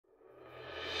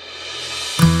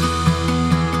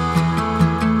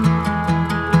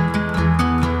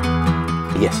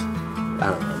Yes,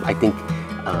 I think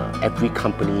every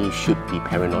company should be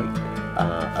paranoid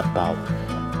about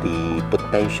the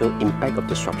potential impact of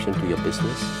disruption to your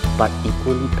business, but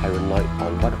equally paranoid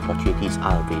on what opportunities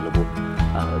are available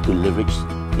to leverage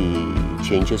the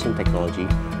changes in technology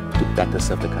to better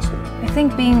serve the customer. I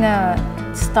think being a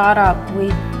startup, we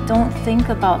don't think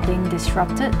about being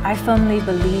disrupted. I firmly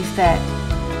believe that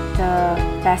the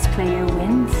best player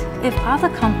wins. If other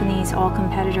companies or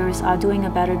competitors are doing a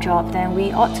better job, then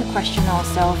we ought to question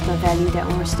ourselves the value that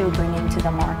we're still bringing to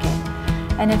the market.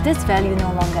 And if this value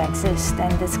no longer exists,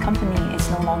 then this company is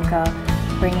no longer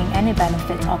bringing any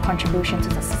benefit or contribution to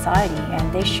the society,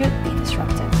 and they should be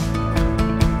disrupted.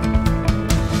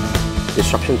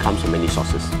 Disruption comes from many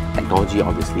sources. Technology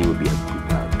obviously will be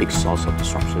a big source of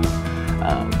disruption.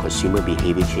 Consumer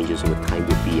behavior changes over time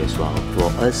will be as well.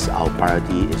 For us, our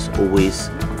priority is always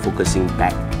focusing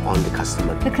back on the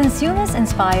customer. The consumers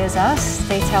inspires us.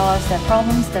 They tell us the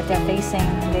problems that they're facing.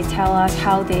 They tell us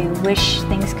how they wish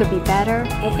things could be better.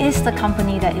 It is the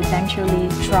company that eventually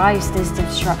drives this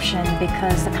disruption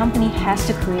because the company has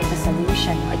to create the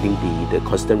solution. I think the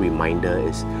constant reminder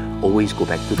is always go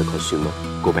back to the consumer,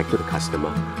 go back to the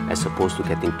customer, as opposed to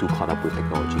getting too caught up with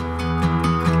technology.